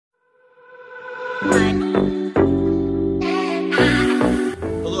Hello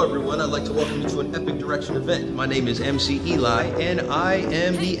everyone, I'd like to welcome you to an Epic Direction event. My name is MC Eli and I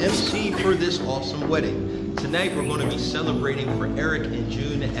am the MC for this awesome wedding. Tonight we're going to be celebrating for Eric and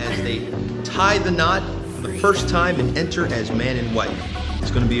June as they tie the knot for the first time and enter as man and wife.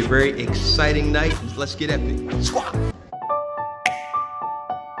 It's going to be a very exciting night. Let's get epic. Swap!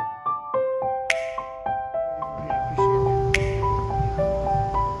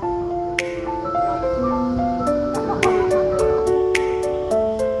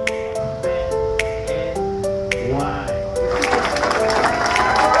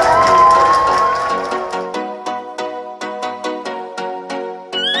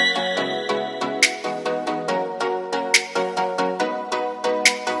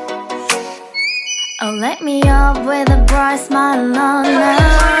 Oh, let me up with a bright smile on now.